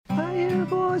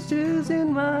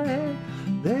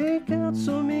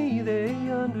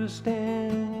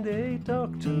understand, they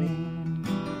talk to me.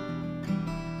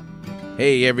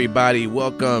 Hey everybody,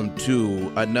 welcome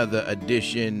to another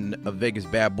edition of Vegas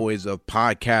Bad Boys of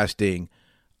Podcasting.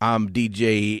 I'm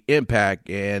DJ Impact,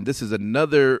 and this is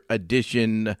another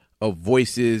edition of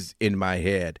Voices in My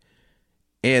Head.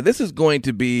 And this is going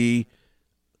to be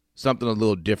something a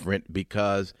little different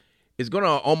because it's going to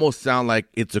almost sound like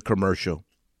it's a commercial.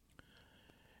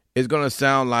 It's going to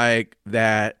sound like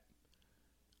that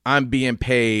I'm being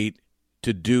paid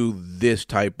to do this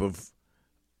type of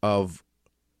I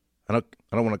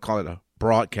don't want to call it a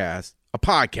broadcast, a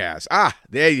podcast.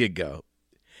 There you go.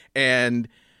 And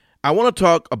I want to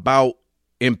talk about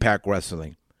Impact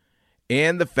Wrestling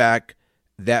and the fact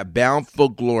that Bound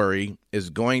for Glory is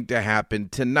going to happen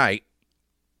tonight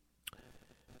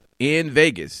in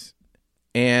Vegas.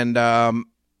 And I'm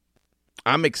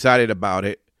excited about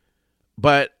it.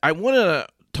 But I want to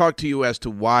talk to you as to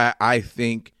why I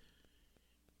think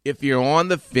if you're on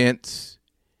the fence,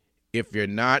 if you're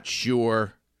not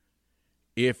sure,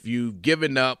 if you've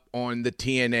given up on the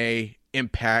TNA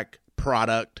Impact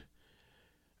product,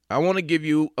 I want to give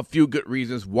you a few good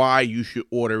reasons why you should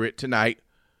order it tonight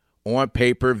on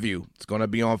pay-per-view. It's going to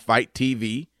be on Fight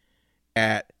TV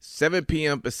at 7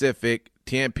 p.m. Pacific,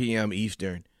 10 p.m.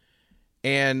 Eastern.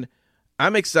 And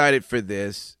I'm excited for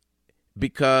this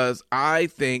because I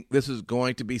think this is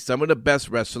going to be some of the best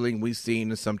wrestling we've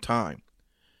seen in some time.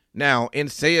 Now, in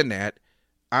saying that,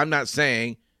 I'm not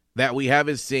saying that we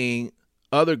haven't seen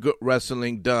other good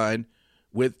wrestling done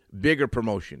with bigger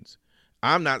promotions.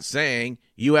 I'm not saying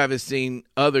you haven't seen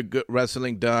other good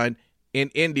wrestling done in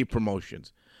indie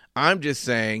promotions. I'm just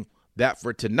saying that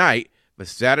for tonight, for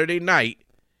Saturday night,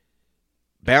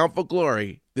 Bound for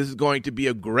Glory, this is going to be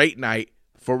a great night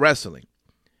for wrestling.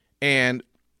 And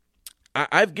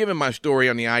I've given my story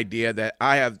on the idea that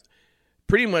I have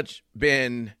pretty much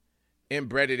been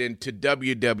embedded into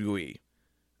WWE.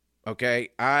 Okay,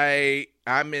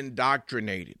 I'm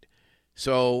indoctrinated.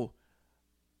 So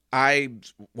I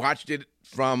watched it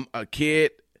from a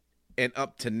kid and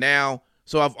up to now.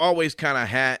 So I've always kind of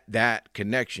had that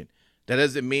connection. That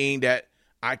doesn't mean that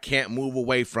I can't move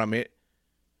away from it.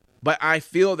 But I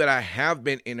feel that I have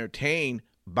been entertained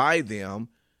by them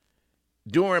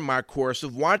during my course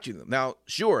of watching them. Now,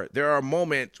 sure, there are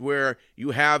moments where you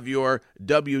have your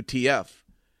WTF.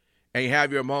 And you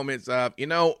have your moments of,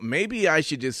 maybe I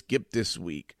should just skip this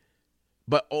week.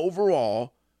 But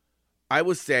overall, I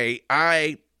would say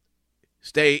I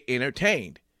stay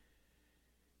entertained.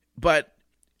 But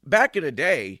back in the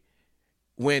day,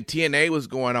 when TNA was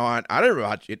going on, I didn't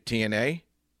watch it, TNA.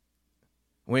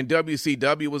 When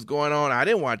WCW was going on, I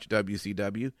didn't watch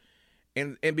WCW.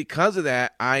 And because of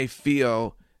that, I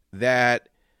feel that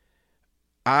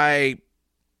I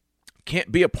can't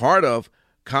be a part of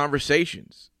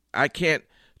conversations. I can't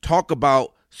talk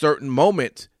about certain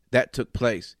moments that took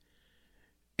place.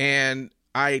 And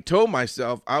I told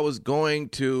myself I was going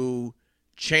to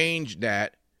change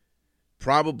that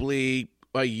probably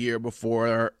a year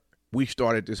before we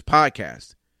started this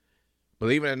podcast.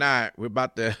 Believe it or not, we're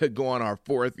about to go on our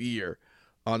 4th year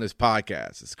on this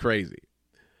podcast. It's crazy.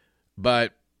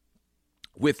 But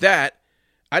with that,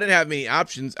 I didn't have many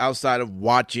options outside of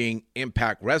watching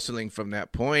Impact Wrestling from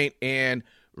that point and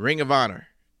Ring of Honor.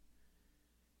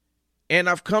 And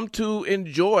I've come to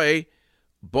enjoy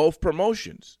both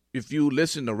promotions. If you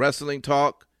listen to Wrestling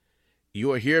Talk,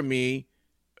 you'll hear me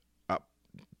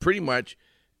pretty much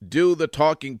do the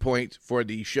talking points for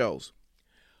these shows.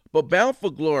 But Bound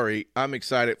for Glory, I'm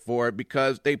excited for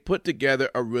because they put together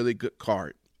a really good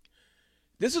card.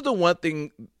 This is the one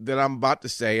thing that I'm about to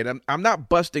say, and I'm not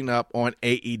busting up on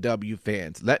AEW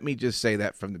fans. Let me just say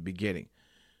that from the beginning.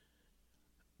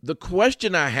 The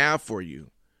question I have for you,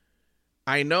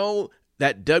 I know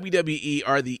that WWE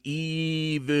are the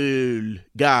evil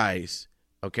guys,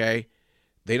 okay?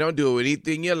 They don't do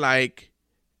anything you like.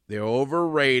 They're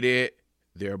overrated.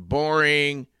 They're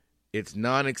boring. It's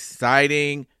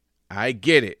non-exciting. I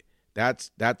get it.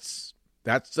 That's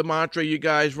the mantra you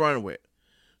guys run with.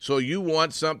 So you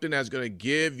want something that's going to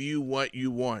give you what you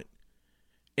want.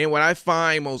 And what I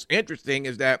find most interesting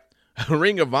is that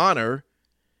Ring of Honor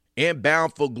and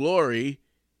Bound for Glory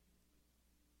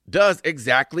does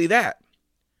exactly that.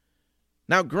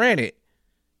 Now, granted,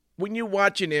 when you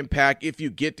watch an Impact, if you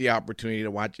get the opportunity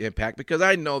to watch Impact, because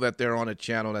I know that they're on a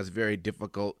channel that's very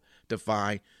difficult to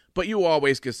find, but you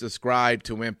always can subscribe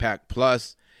to Impact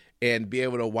Plus and be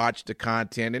able to watch the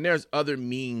content. And there's other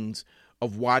means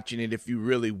of watching it if you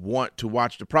really want to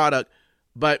watch the product.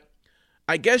 But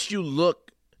I guess you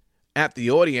look at the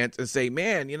audience and say,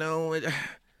 man,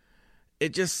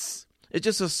 it's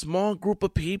just a small group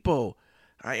of people.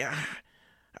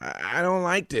 I don't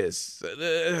like this.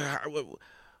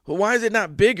 Why is it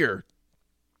not bigger?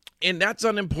 And that's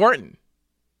unimportant.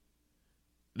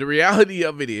 The reality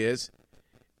of it is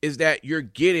that you're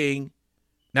getting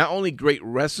not only great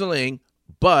wrestling,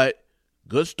 but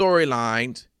good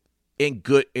storylines and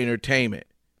good entertainment.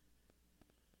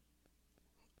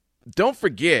 Don't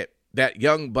forget that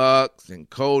Young Bucks and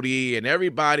Cody and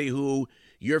everybody who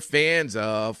you're fans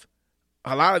of,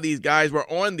 a lot of these guys were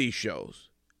on these shows.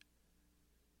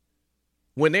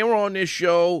 When they were on this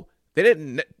show, they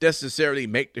didn't necessarily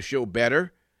make the show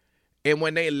better. And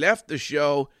when they left the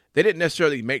show, they didn't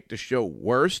necessarily make the show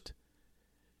worse.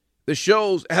 The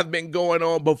shows have been going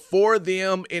on before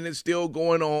them, and it's still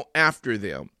going on after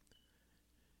them.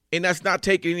 And that's not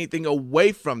taking anything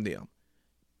away from them.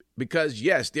 Because,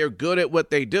 yes, they're good at what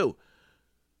they do.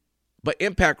 But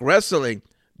Impact Wrestling,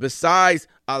 besides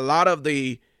a lot of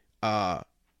the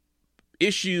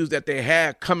issues that they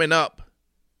had coming up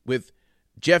with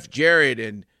Jeff Jarrett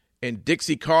and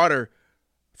Dixie Carter,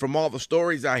 from all the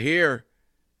stories I hear,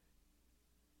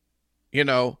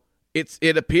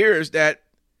 it appears that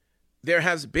there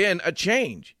has been a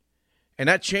change. And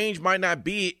that change might not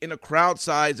be in the crowd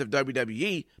size of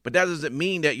WWE, but that doesn't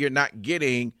mean that you're not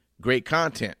getting great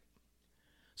content.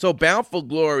 So Bound for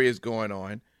Glory is going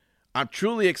on. I'm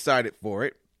truly excited for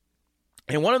it.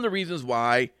 And one of the reasons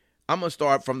why I'm going to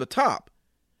start from the top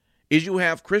is you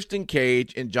have Christian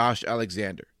Cage and Josh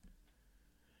Alexander.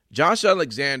 Josh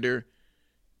Alexander,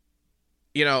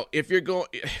 if you're going,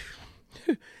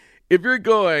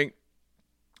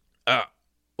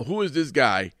 who is this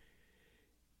guy?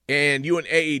 And you an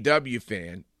AEW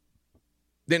fan,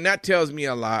 then that tells me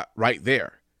a lot right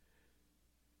there.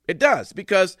 It does,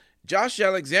 because Josh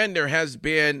Alexander has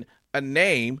been a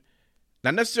name,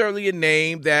 not necessarily a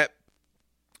name that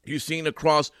you've seen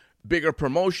across bigger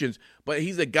promotions, but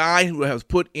he's a guy who has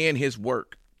put in his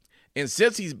work. And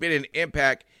since he's been in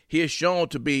Impact, he has shown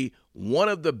to be one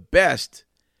of the best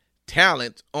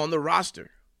talents on the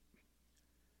roster.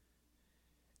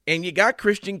 And you got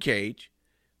Christian Cage,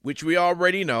 which we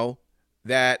already know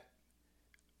that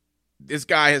this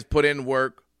guy has put in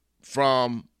work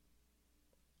from,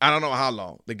 I don't know how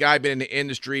long. The guy been in the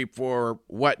industry for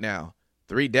what now?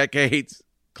 3 decades?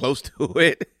 Close to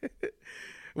it.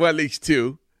 Well, at least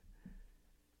 2.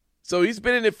 So he's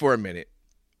been in it for a minute.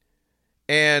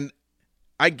 And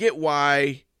I get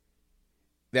why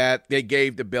that they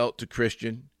gave the belt to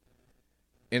Christian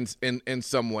in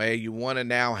some way. You want to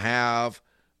now have,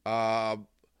 I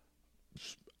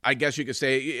guess you could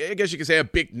say a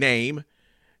big name.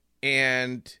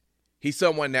 And he's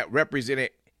someone that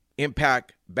represented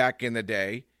Impact back in the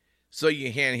day. So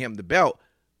you hand him the belt.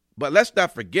 But let's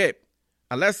not forget,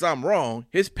 unless I'm wrong,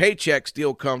 his paycheck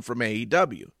still comes from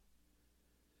AEW.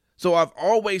 So I've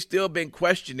always still been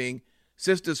questioning,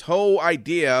 since this whole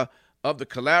idea of the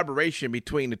collaboration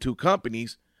between the two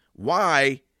companies,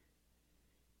 why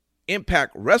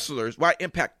Impact wrestlers, why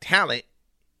Impact talent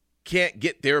can't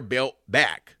get their belt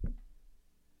back.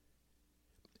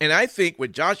 And I think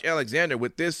with Josh Alexander,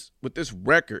 with this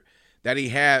record that he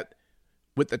had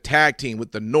with the tag team,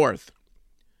 with the North,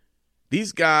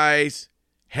 these guys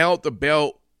held the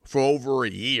belt for over a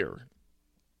year.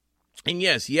 And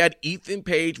yes, he had Ethan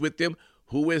Page with him,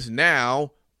 who is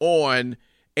now on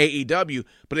AEW.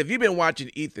 But if you've been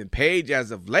watching Ethan Page as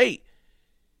of late,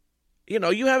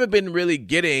 you haven't been really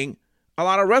getting a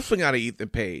lot of wrestling out of Ethan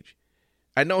Page.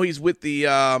 I know he's with the,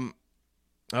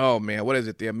 what is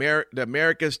it? The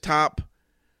America's Top,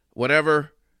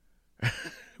 whatever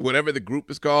the group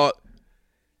is called.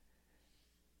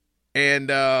 And,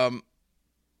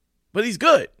 but he's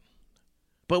good.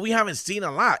 But we haven't seen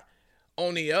a lot.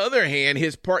 On the other hand,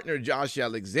 his partner, Josh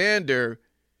Alexander,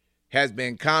 has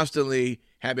been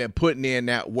putting in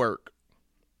that work.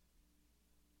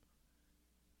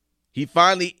 He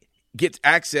finally gets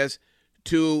access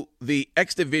to the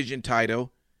X Division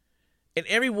title, and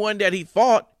everyone that he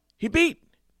fought, he beat,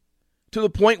 to the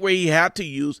point where he had to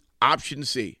use option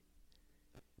C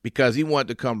because he wanted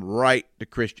to come right to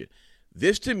Christian.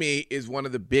 This, to me, is one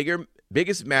of the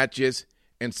biggest matches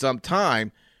in some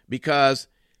time because,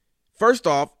 first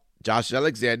off, Josh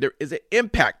Alexander is an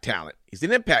Impact talent. He's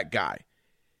an Impact guy.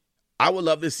 I would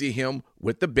love to see him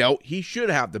with the belt. He should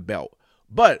have the belt.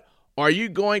 But are you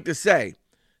going to say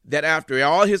that after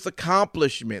all his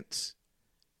accomplishments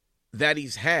that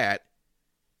he's had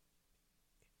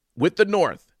with the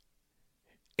North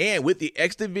and with the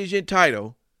X Division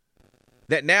title,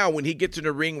 that now when he gets in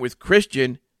the ring with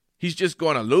Christian, he's just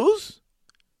going to lose?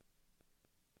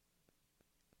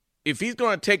 If he's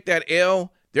going to take that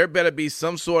L, there better be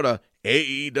some sort of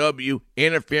AEW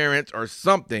interference or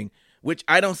something, which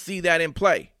I don't see that in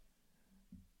play.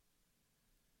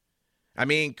 I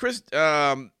mean,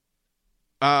 Christopher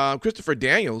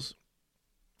Daniels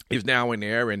is now in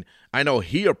there, and I know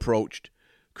he approached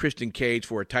Christian Cage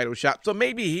for a title shot, so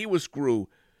maybe he will screw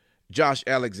Josh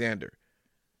Alexander.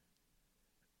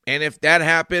 And if that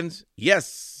happens,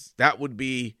 yes, that would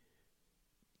be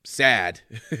sad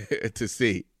to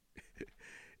see,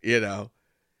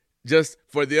 just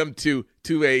for them two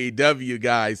AEW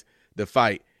guys to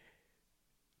fight.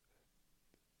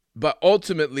 But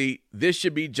ultimately, this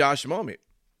should be Josh's moment.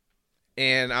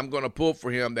 And I'm going to pull for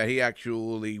him that he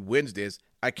actually wins this.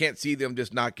 I can't see them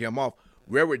just knocking him off.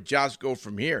 Where would Josh go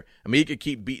from here? I mean, he could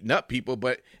keep beating up people,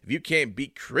 but if you can't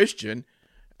beat Christian,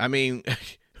 I mean,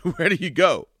 where do you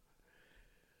go?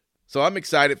 So I'm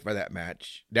excited for that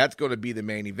match. That's going to be the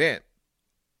main event.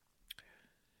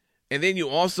 And then you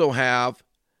also have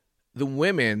the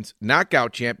Women's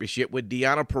Knockout Championship with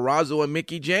Deonna Purrazzo and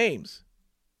Mickie James.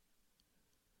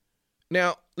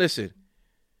 Now, listen,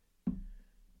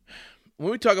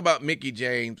 when we talk about Mickie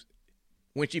James,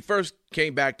 when she first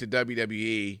came back to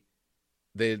WWE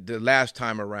the last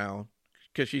time around,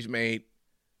 because she's made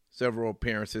several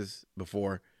appearances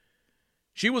before,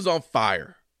 she was on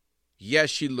fire. Yes,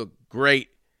 she looked great,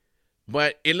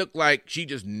 but it looked like she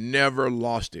just never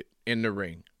lost it in the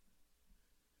ring.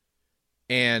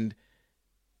 And,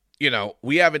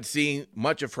 we haven't seen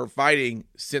much of her fighting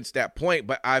since that point,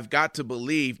 but I've got to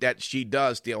believe that she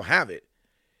does still have it.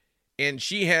 And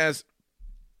she has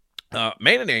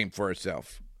made a name for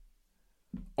herself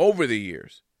over the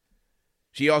years.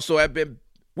 She also had been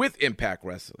with Impact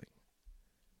Wrestling.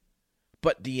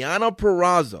 But Deonna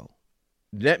Purrazzo,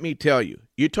 let me tell you,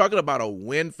 you're talking about a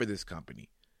win for this company.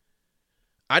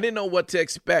 I didn't know what to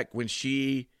expect when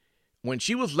she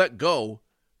was let go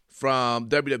from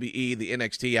WWE, the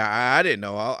NXT. I didn't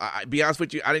know. I'll be honest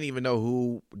with you, I didn't even know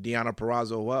who Deonna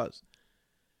Purrazzo was.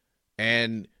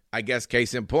 And I guess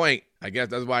case in point, I guess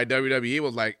that's why WWE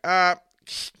was like,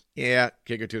 yeah,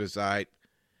 kick her to the side.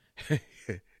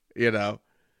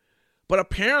 But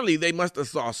apparently they must have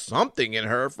saw something in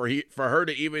her for her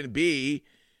to even be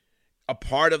a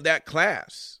part of that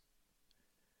class,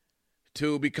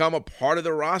 to become a part of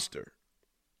the roster.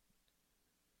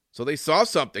 So they saw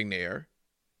something there.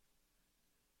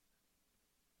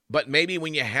 But maybe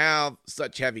when you have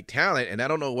such heavy talent, and I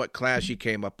don't know what class she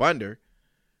came up under,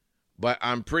 but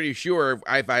I'm pretty sure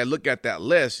if I look at that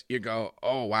list, you go,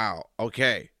 oh, wow,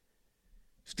 okay.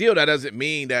 Still, that doesn't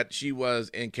mean that she was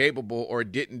incapable or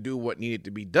didn't do what needed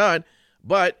to be done.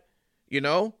 But,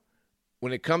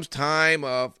 when it comes time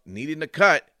of needing to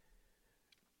cut,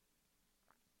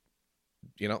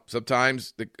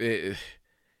 sometimes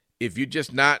if you're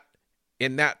just not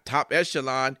in that top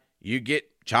echelon, you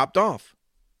get chopped off.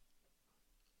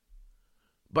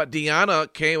 But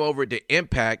Deonna came over to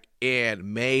Impact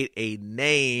and made a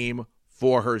name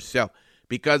for herself.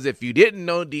 Because if you didn't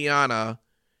know Deonna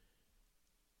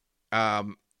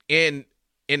in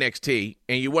NXT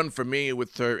and you wasn't familiar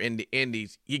with her in the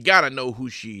Indies, you got to know who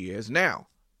she is now.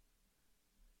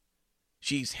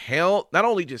 She's not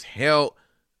only just held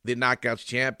the Knockouts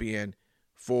champion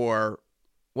for,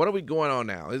 what are we going on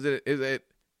now? It's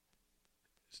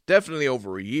definitely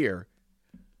over a year.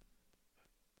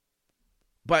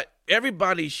 But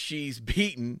everybody she's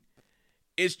beaten,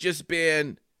 it's just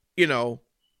been,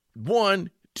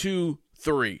 1, 2,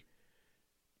 3.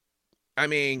 I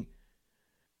mean,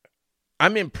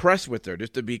 I'm impressed with her,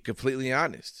 just to be completely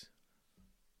honest.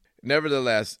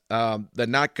 Nevertheless, the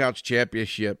Knockouts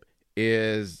Championship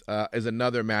is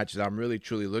another match that I'm really,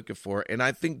 truly looking for. And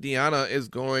I think Deonna is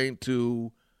going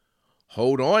to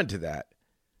hold on to that.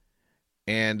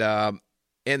 And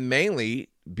mainly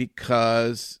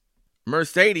because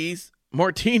Mercedes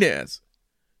Martinez,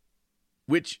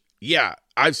 which, yeah,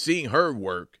 I've seen her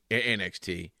work in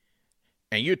NXT.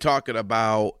 And you're talking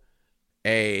about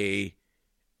a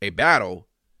battle.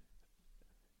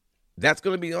 That's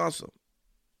going to be awesome.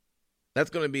 That's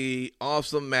going to be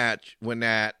awesome match when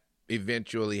that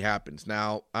eventually happens.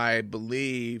 Now, I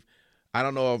believe, I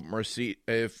don't know if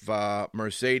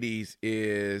Mercedes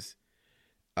is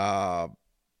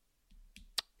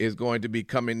going to be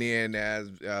coming in as,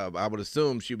 I would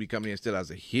assume she'll be coming in still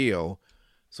as a heel.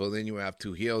 So then you have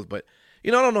two heels. But, I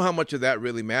don't know how much of that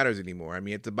really matters anymore. I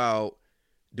mean, it's about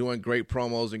doing great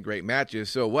promos and great matches.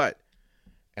 So what?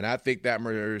 And I think that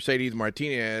Mercedes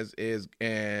Martinez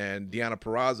and Deonna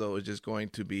Purrazzo is just going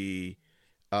to be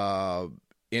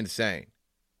insane.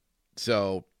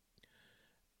 So,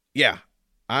 yeah,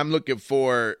 I'm looking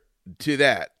forward to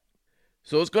that.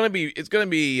 So this is going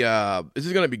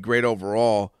to be great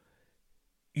overall.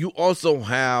 you also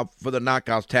have for the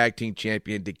Knockouts Tag Team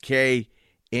Champion, Decay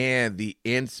and the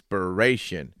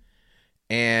Inspiration.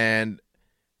 And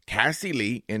Cassie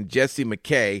Lee and Jessie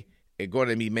McKay are going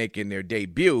to be making their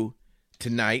debut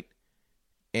tonight.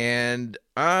 And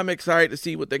I'm excited to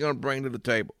see what they're going to bring to the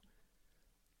table.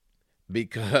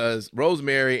 Because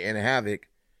Rosemary and Havoc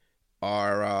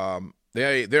are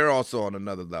they're also on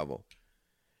another level.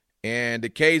 And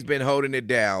Decay's been holding it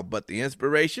down. But the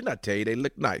Inspiration, I tell you, they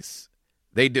look nice.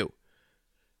 They do.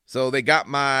 So they got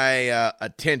my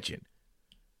attention.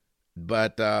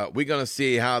 But we're going to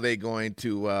see how they're going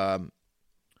to, how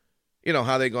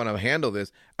they're going to handle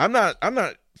this. I'm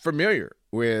not familiar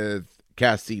with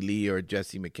Cassie Lee or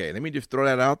Jessie McKay. Let me just throw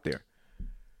that out there.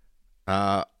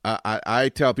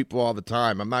 I tell people all the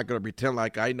time, I'm not going to pretend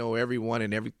like I know everyone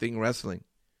and everything wrestling.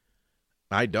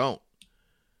 I don't.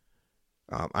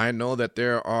 I know that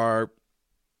there are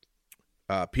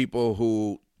people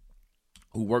who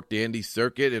work the indie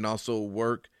circuit and also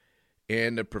work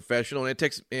in the professional, and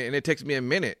it takes me a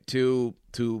minute to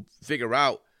figure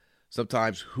out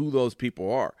sometimes who those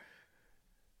people are.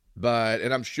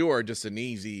 And I'm sure just an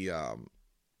easy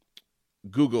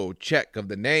Google check of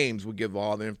the names will give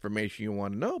all the information you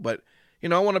want to know. But I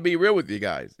want to be real with you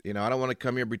guys. I don't want to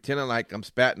come here pretending like I'm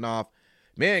spatting off,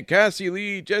 man, Cassie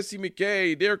Lee, Jessie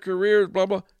McKay, their careers, blah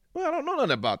blah. Well, I don't know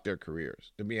nothing about their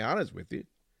careers, to be honest with you.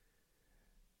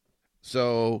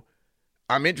 So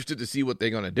I'm interested to see what they're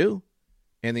gonna do.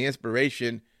 And the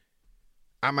Inspiration,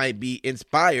 I might be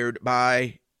inspired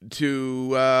by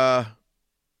to,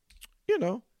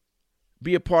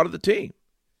 be a part of the team.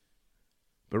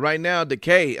 But right now,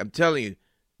 Decay, I'm telling you,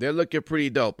 they're looking pretty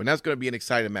dope. And that's going to be an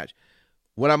exciting match.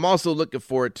 What I'm also looking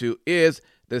forward to is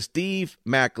the Steve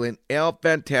Maclin, El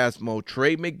Phantasmo,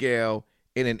 Trey Miguel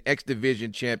in an X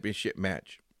Division Championship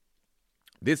match.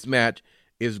 This match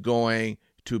is going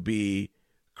to be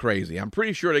crazy. I'm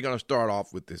pretty sure they're going to start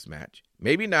off with this match.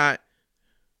 Maybe not,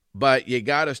 but you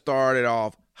got to start it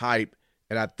off hype,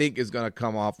 and I think it's going to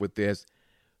come off with this.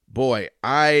 Boy,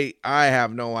 I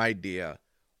have no idea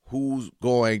who's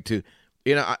going to,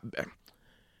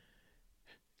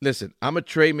 listen, I'm a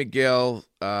Trey Miguel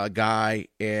guy,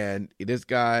 and this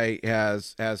guy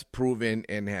has proven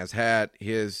and has had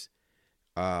his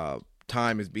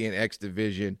time as being X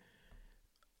Division.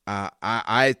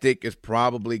 I think it's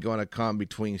probably going to come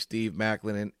between Steve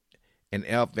Maclin and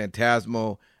El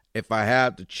Phantasmo. If I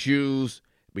have to choose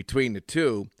between the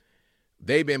two,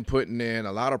 they've been putting in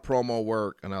a lot of promo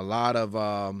work and a lot of,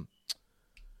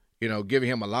 giving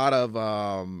him a lot of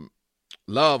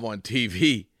love on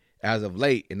TV as of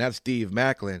late, and that's Steve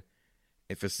Maclin.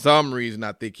 And for some reason,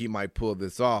 I think he might pull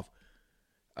this off.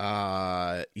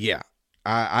 I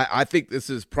think this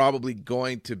is probably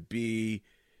going to be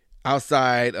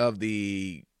outside of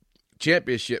the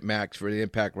championship match for the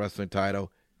Impact Wrestling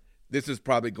title. This is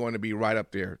probably going to be right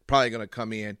up there. Probably going to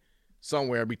come in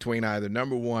somewhere between either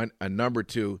number one or number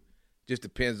two. Just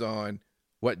depends on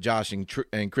what Josh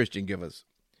and Christian give us.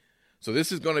 So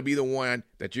this is going to be the one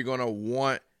that you're going to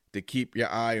want to keep your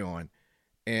eye on.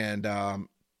 And, I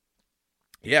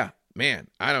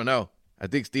don't know. I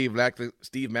think Steve Maclin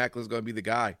is going to be the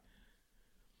guy.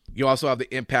 You also have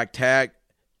the Impact Tag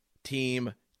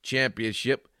Team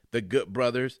Championship, the Good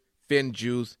Brothers, Finn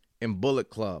Juice, and Bullet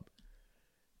Club.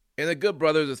 And the Good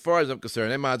Brothers, as far as I'm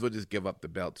concerned, they might as well just give up the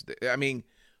belts. I mean,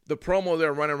 the promo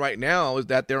they're running right now is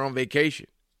that they're on vacation.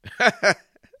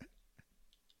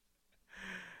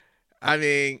 I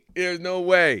mean, there's no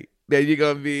way that you're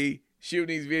going to be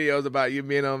shooting these videos about you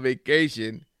being on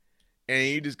vacation and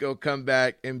you just go come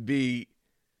back and be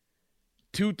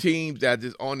two teams that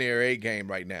just on their A game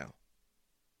right now.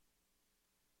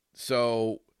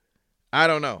 So, I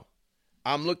don't know.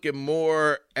 I'm looking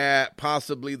more at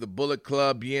possibly the Bullet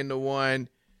Club being the one.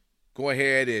 Go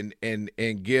ahead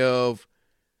and give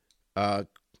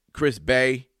Chris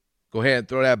Bay, go ahead and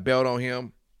throw that belt on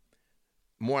him.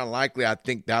 More than likely, I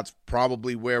think that's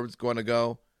probably where it's going to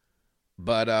go.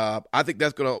 But I think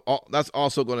that's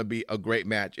also going to be a great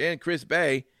match. And Chris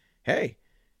Bay, hey,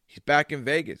 he's back in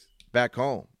Vegas, back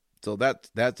home. So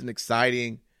that's an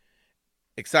exciting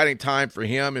time for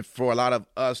him and for a lot of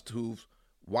us who've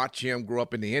watched him grow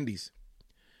up in the Indies.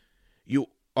 You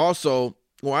also,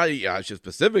 I should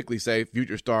specifically say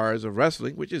Future Stars of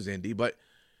Wrestling, which is indie, but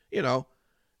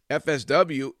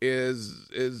FSW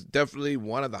is definitely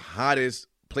one of the hottest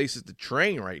places to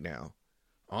train right now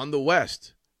on the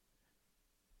West.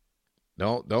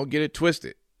 Don't get it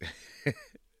twisted.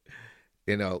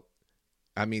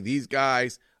 I mean, these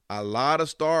guys, a lot of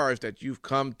stars that you've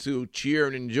come to cheer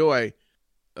and enjoy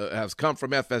has come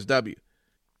from FSW.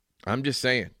 I'm just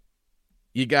saying.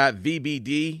 You got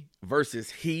VBD versus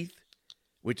Heath,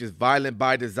 which is Violent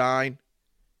by Design.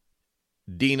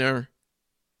 Diener,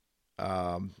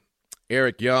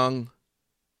 Eric Young,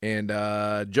 and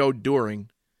Joe Doering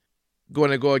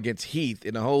going to go against Heath.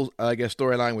 And the whole,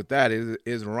 storyline with that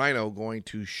is Rhino going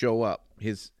to show up,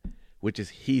 which is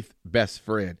Heath's best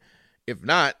friend. If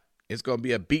not, it's going to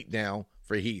be a beatdown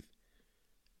for Heath.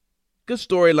 Good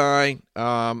storyline.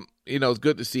 It's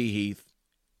good to see Heath.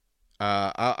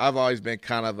 I've always been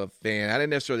kind of a fan. I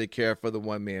didn't necessarily care for the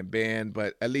one-man band,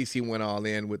 but at least he went all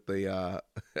in with the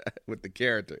with the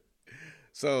character.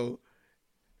 So,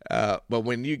 but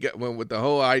when with the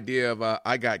whole idea of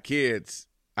I got kids,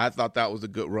 I thought that was a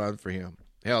good run for him.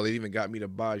 Hell, it even got me to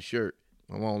buy a shirt.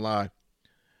 I won't lie.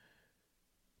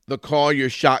 The Call Your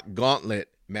Shot Gauntlet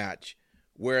match,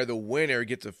 where the winner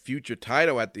gets a future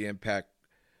title at the Impact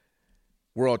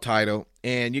World title,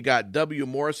 and you got W.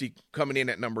 Morrissey coming in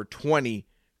at number 20,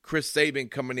 Chris Sabin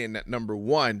coming in at number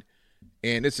 1,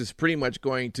 and this is pretty much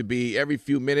going to be every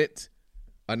few minutes,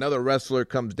 another wrestler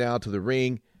comes down to the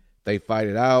ring, they fight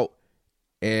it out,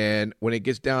 and when it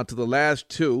gets down to the last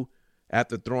two,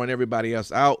 after throwing everybody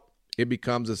else out, it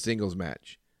becomes a singles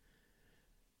match.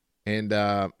 And,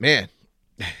 man,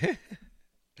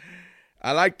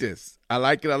 I like this. I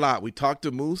like it a lot. We talked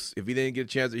to Moose. If you didn't get a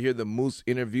chance to hear the Moose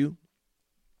interview,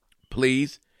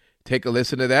 please take a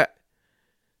listen to that.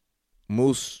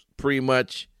 Moose pretty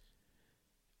much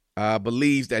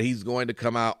believes that he's going to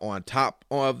come out on top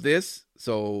of this,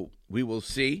 so we will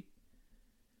see.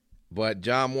 But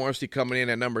John Morrissey coming in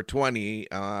at number 20,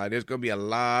 there's going to be a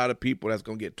lot of people that's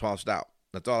going to get tossed out.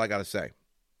 That's all I got to say.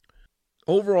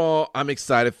 Overall, I'm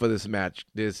excited for this match,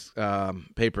 this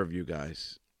pay-per-view,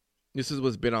 guys. This is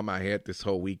what's been on my head this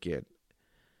whole weekend.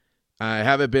 I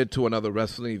haven't been to another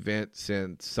wrestling event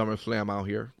since SummerSlam out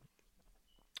here.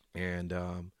 And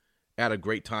had a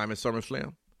great time at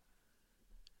SummerSlam.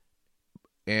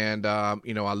 And,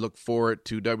 I look forward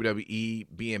to WWE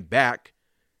being back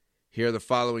here the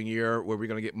following year where we're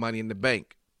going to get Money in the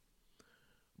Bank.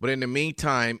 But in the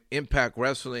meantime, Impact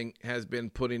Wrestling has been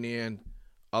putting in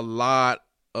a lot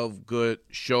of good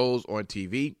shows on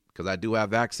TV because I do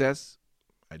have access.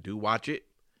 I do watch it.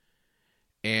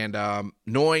 And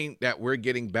knowing that we're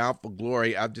getting Bound for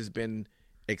Glory, I've just been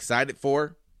excited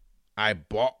for. I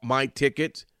bought my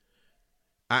tickets.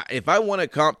 If I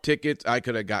wanted comp tickets, I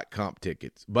could have got comp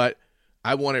tickets. But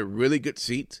I wanted really good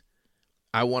seats.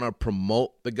 I want to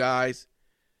promote the guys.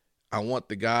 I want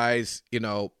the guys,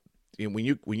 when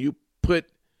you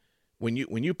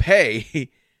pay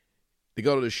to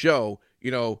go to the show,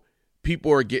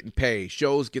 people are getting paid.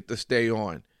 Shows get to stay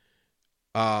on.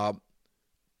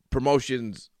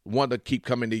 Promotions want to keep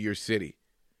coming to your city.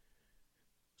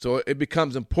 So it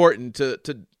becomes important to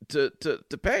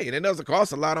pay, and it doesn't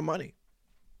cost a lot of money.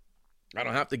 I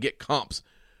don't have to get comps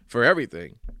for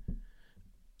everything.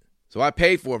 So I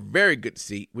paid for a very good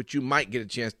seat, which you might get a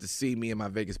chance to see me in my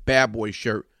Vegas Bad Boy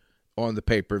shirt on the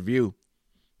pay-per-view.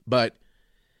 But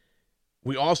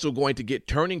we also going to get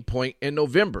Turning Point in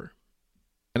November,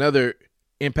 another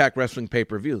Impact Wrestling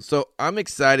pay-per-view. So I'm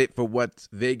excited for what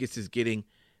Vegas is getting.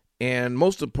 And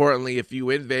most importantly, if you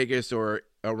in Vegas or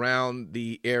around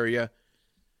the area,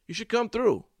 you should come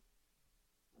through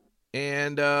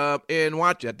and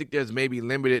watch it. I think there's maybe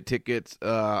limited tickets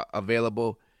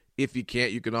available. If you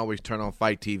can't, you can always turn on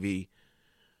Fight TV.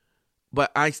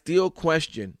 But I still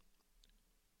question,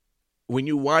 when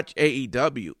you watch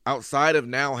AEW, outside of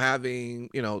now having,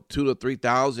 2,000 to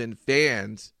 3,000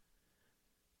 fans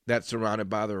that's surrounded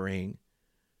by the ring,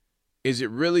 is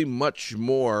it really much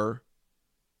more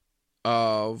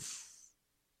of,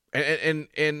 and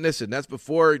listen, that's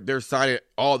before they're signing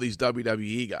all these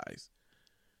WWE guys.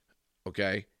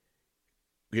 Okay?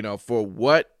 For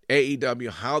what AEW,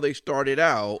 how they started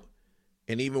out,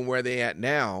 and even where they at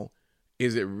now, are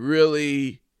they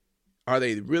really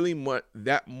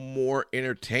that more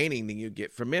entertaining than you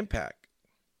get from Impact?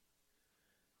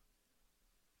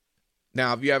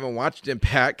 Now, if you haven't watched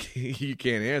Impact, you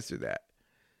can't answer that.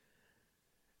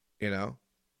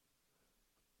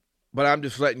 But I'm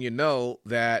just letting you know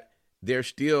that they're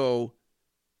still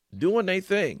doing their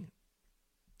thing.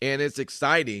 And it's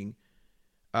exciting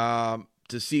to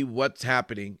see what's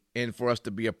happening and for us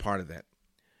to be a part of that.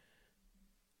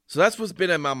 So that's what's been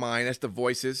in my mind. That's the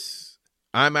voices.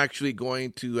 I'm actually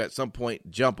going to, at some point,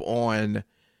 jump on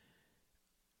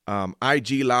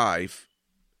IG Live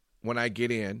when I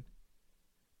get in.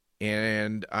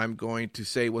 And I'm going to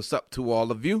say what's up to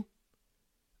all of you.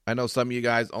 I know some of you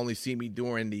guys only see me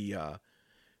during the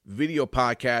video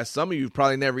podcast. Some of you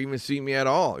probably never even see me at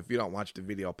all if you don't watch the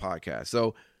video podcast.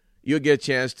 So you'll get a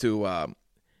chance to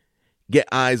get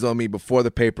eyes on me before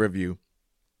the pay-per-view.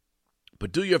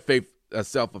 But do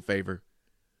yourself a favor.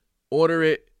 Order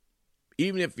it,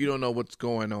 even if you don't know what's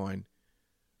going on.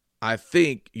 I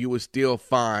think you will still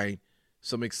find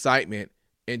some excitement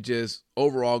and just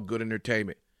overall good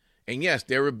entertainment. And yes,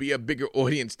 there will be a bigger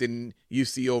audience than you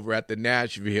see over at the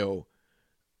Nashville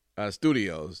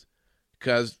studios,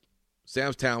 because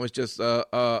Sam's Town is just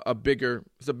a bigger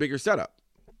setup.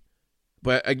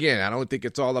 But again, I don't think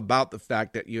it's all about the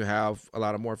fact that you have a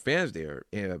lot of more fans there.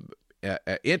 An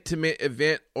intimate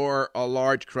event or a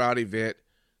large crowd event,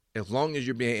 as long as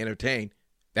you're being entertained,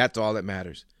 that's all that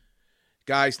matters.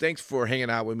 Guys, thanks for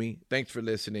hanging out with me. Thanks for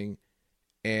listening.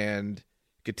 And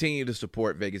continue to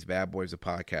support Vegas Bad Boys of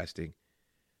Podcasting.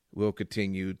 We'll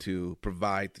continue to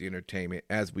provide the entertainment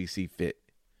as we see fit.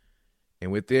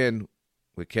 And within,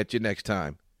 we'll catch you next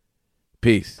time.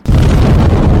 Peace.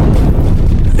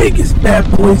 Vegas Bad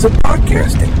Boys of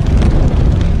Podcasting.